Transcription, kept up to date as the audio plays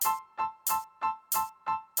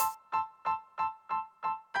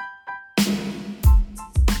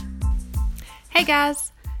Hey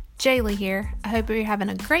guys, Jaylee here. I hope you're having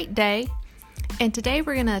a great day. And today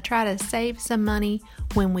we're going to try to save some money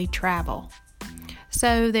when we travel.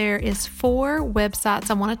 So there is 4 websites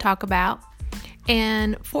I want to talk about.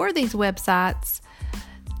 And for these websites,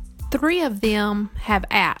 3 of them have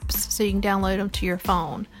apps, so you can download them to your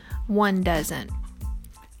phone. 1 doesn't.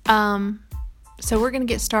 So we're going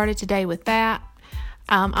to get started today with that.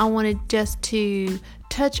 I wanted just to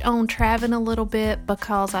touch on traveling a little bit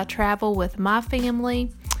because I travel with my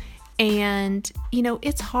family, and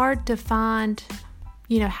it's hard to find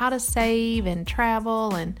how to save and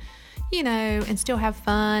travel and and still have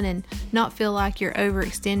fun and not feel like you're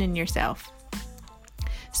overextending yourself.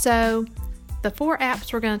 So the 4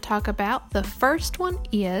 apps we're going to talk about, the first one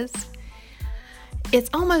is, it's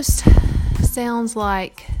almost sounds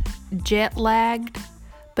like jet lagged,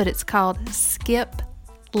 but it's called Skip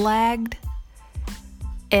Lagged.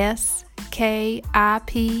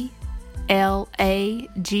 SKIPLAGGED.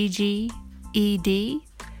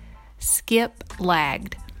 Skip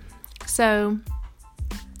Lagged. So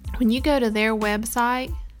when you go to their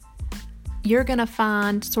website, you're going to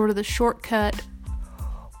find sort of the shortcut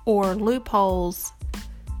or loopholes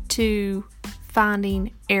to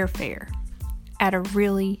finding airfare at a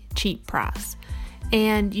really cheap price.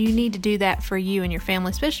 And you need to do that for you and your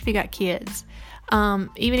family, especially if you got kids. Even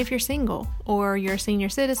if you're single or you're a senior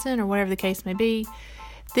citizen or whatever the case may be,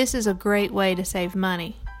 this is a great way to save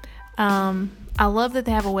money. I love that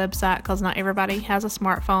they have a website because not everybody has a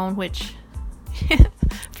smartphone, which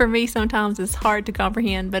for me sometimes is hard to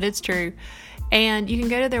comprehend, but it's true. And you can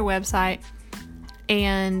go to their website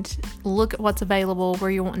and look at what's available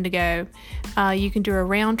where you're wanting to go. You can do a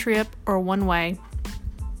round trip or one way.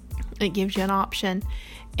 It gives you an option,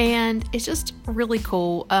 and it's just really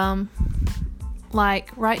cool. Like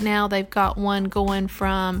right now they've got one going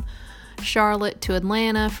from Charlotte to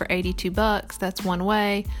Atlanta for $82. That's one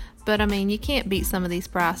way. But I mean, you can't beat some of these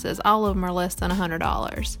prices. All of them are less than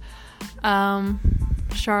 $100.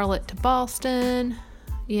 Charlotte to Boston,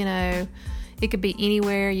 it could be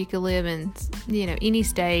anywhere. You could live in, any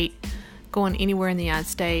state, going anywhere in the United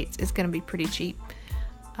States. It's going to be pretty cheap.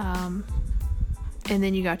 And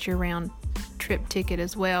then you got your round trip ticket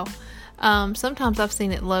as well. Sometimes I've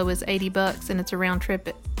seen it low as $80 and it's a round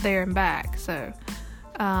trip there and back. So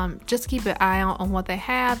just keep an eye out on what they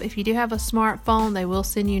have. If you do have a smartphone, they will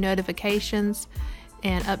send you notifications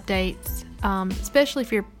and updates, especially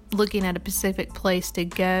if you're looking at a specific place to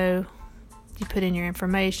go. You put in your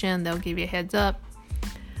information, they'll give you a heads up.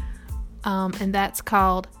 And that's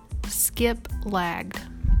called Skip Lagged.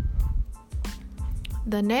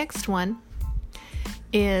 The next one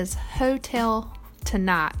is Hotel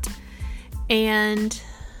Tonight. And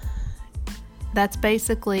that's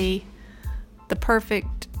basically the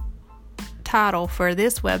perfect title for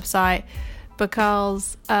this website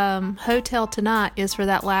because Hotel Tonight is for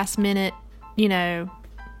that last minute,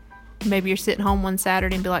 maybe you're sitting home one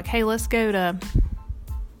Saturday and be like, hey, let's go to,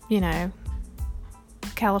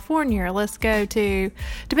 California, or let's go to,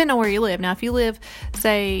 depending on where you live. Now, if you live,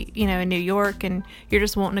 say, in New York and you're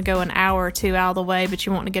just wanting to go an hour or 2 out of the way, but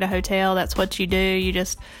you want to get a hotel, that's what you do.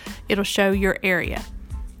 It'll show your area.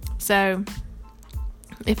 So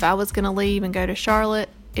if I was going to leave and go to Charlotte,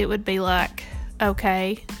 it would be like,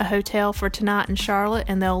 okay, a hotel for tonight in Charlotte,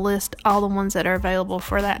 and they'll list all the ones that are available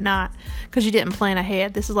for that night because you didn't plan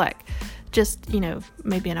ahead. This is like just,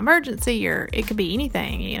 maybe an emergency, or it could be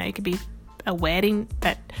anything. It could be a wedding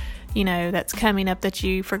that that's coming up that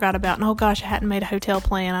you forgot about, and oh gosh, I hadn't made a hotel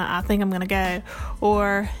plan, I think I'm gonna go.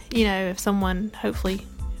 Or if someone, hopefully,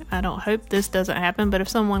 I don't hope this doesn't happen, but if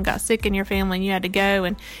someone got sick in your family and you had to go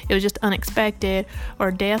and it was just unexpected, or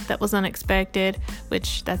death that was unexpected,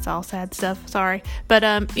 which that's all sad stuff, sorry, but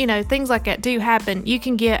things like that do happen. You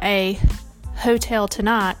can get a Hotel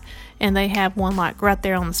Tonight and they have one like right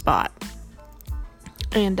there on the spot,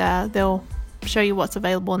 and they'll show you what's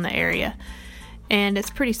available in the area, and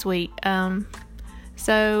it's pretty sweet.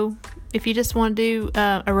 So if you just want to do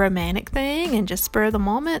a romantic thing and just spur the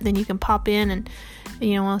moment, then you can pop in and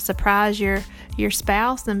want to surprise your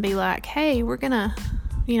spouse and be like, hey, we're gonna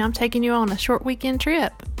I'm taking you on a short weekend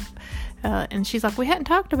trip, and she's like, we hadn't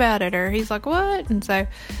talked about it, or he's like, what? And so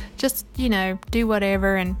just do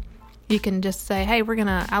whatever, and you can just say, hey,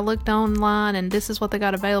 I looked online and this is what they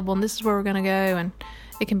got available and this is where we're gonna go, and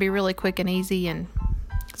it can be really quick and easy, and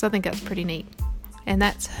so I think that's pretty neat. And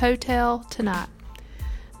that's Hotel Tonight.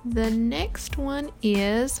 The next one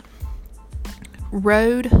is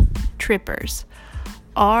Road Trippers.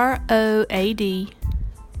 ROADTRIPPERS.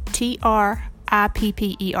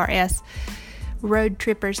 Road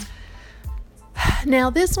Trippers.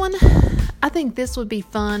 Now this one, I think this would be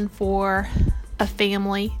fun for a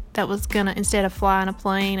family that was gonna, instead of flying a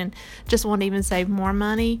plane and just want to even save more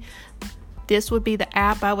money, this would be the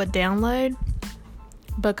app I would download,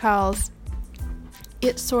 because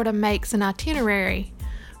it sort of makes an itinerary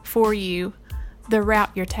for you, the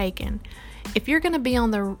route you're taking. If you're going to be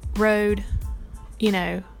on the road,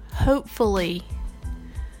 hopefully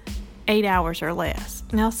 8 hours or less.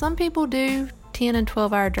 Now, some people do 10 and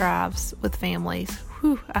 12 hour drives with families.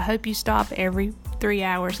 Whew, I hope you stop every 3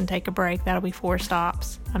 hours and take a break. That'll be 4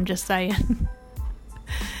 stops. I'm just saying.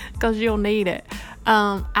 Because you'll need it.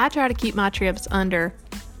 I try to keep my trips under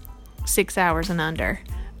 6 hours and under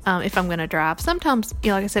if I'm going to drive. Sometimes,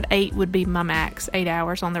 like I said, 8 would be my max, 8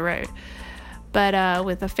 hours on the road. But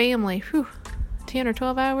with a family, 10 or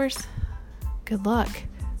 12 hours, good luck.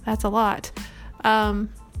 That's a lot.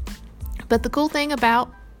 But the cool thing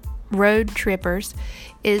about road trippers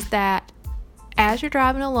is that as you're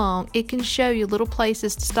driving along, it can show you little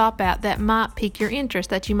places to stop at that might pique your interest,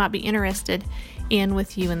 that you might be interested in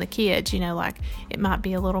with you and the kids. Like it might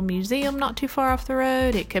be a little museum not too far off the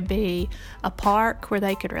road. It could be a park where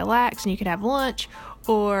they could relax and you could have lunch,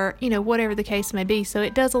 or whatever the case may be. So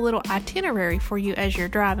it does a little itinerary for you as you're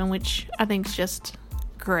driving, which I think is just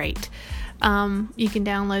great. You can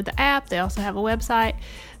download the app. They also have a website,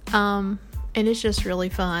 and it's just really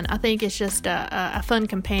fun. I think it's just a fun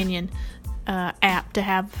companion app to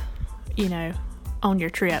have on your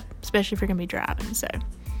trip, especially if you're gonna be driving. So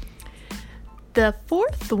the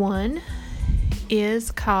fourth one is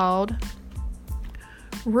called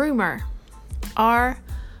Roomer. R-O-O-B,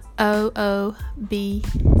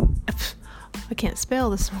 I can't spell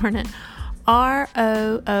this morning.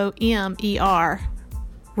 R-O-O-M-E-R.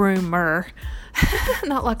 Roomer.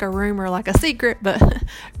 Not like a rumor, like a secret, but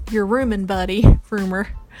your rooming buddy, Roomer.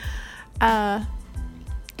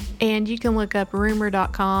 And you can look up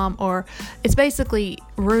Roomer.com, or it's basically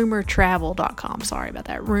RoomerTravel.com. Sorry about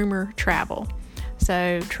that. Roomer Travel.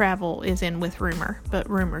 So travel is in with Roomer, but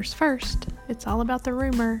Roomers first. It's all about the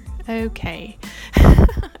Roomer. Okay.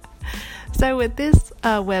 So with this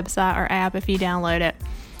website or app, if you download it,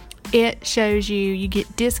 it shows you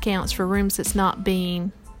get discounts for rooms that's not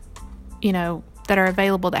being, that are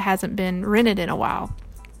available, that hasn't been rented in a while.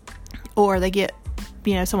 Or they get,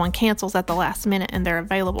 someone cancels at the last minute and they're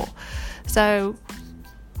available. So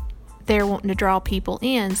they're wanting to draw people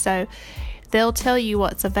in. So they'll tell you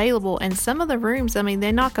what's available. And some of the rooms,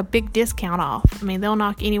 they knock a big discount off. They'll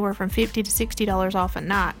knock anywhere from $50 to $60 off a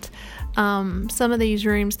night. Some of these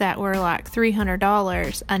rooms that were like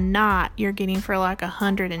 $300 a night, you're getting for like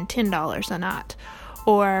 $110 a night.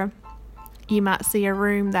 Or you might see a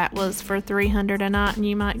room that was for $300 a night and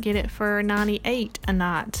you might get it for $98 a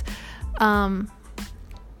night.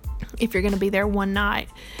 If you're going to be there one night,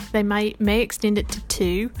 they may extend it to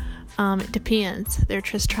 2. It depends. They're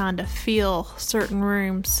just trying to fill certain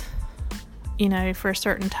rooms, for a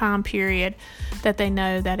certain time period that they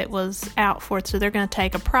know that it was out for. So they're going to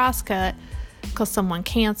take a price cut because someone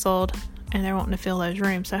canceled and they're wanting to fill those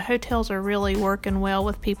rooms. So hotels are really working well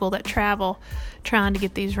with people that travel, trying to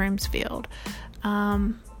get these rooms filled.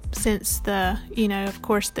 Since the, of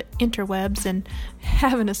course, the interwebs and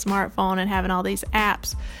having a smartphone and having all these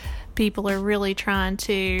apps, people are really trying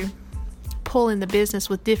to pull in the business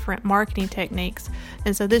with different marketing techniques.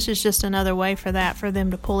 And so this is just another way for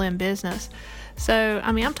them to pull in business. So,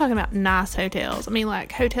 I'm talking about nice hotels.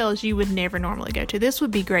 Like hotels you would never normally go to. This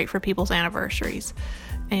would be great for people's anniversaries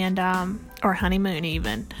and, or honeymoon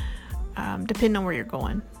even, depending on where you're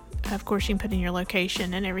going. Of course, you can put in your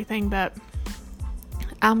location and everything, but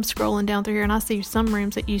I'm scrolling down through here and I see some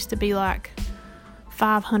rooms that used to be like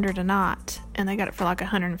 $500 a night and they got it for like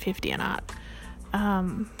 $150 a night.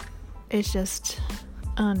 It's just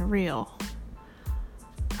unreal.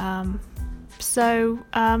 So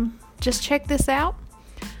just check this out.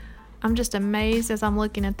 I'm just amazed as I'm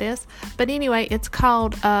looking at this. But anyway, it's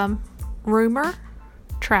called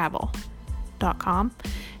RoomerTravel.com,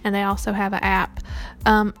 and they also have an app.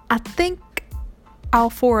 I think all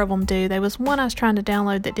 4 of them do. There was one I was trying to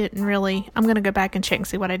download that didn't really. I'm going to go back and check and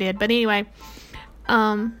see what I did. But anyway,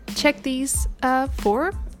 check these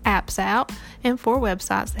 4 apps out and 4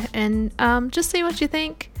 websites, and just see what you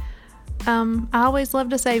think. I always love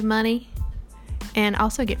to save money and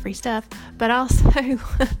also get free stuff, but also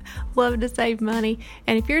love to save money.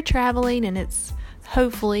 And if you're traveling, and it's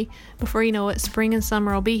hopefully before you know it, spring and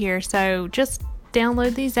summer will be here, so just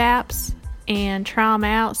download these apps and try them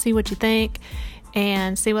out, see what you think,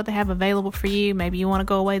 and see what they have available for you. Maybe you want to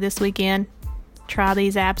go away this weekend, try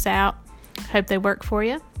these apps out. Hope they work for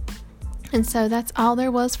you. And so that's all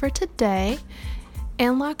there was for today.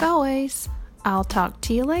 And like always, I'll talk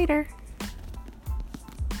to you later.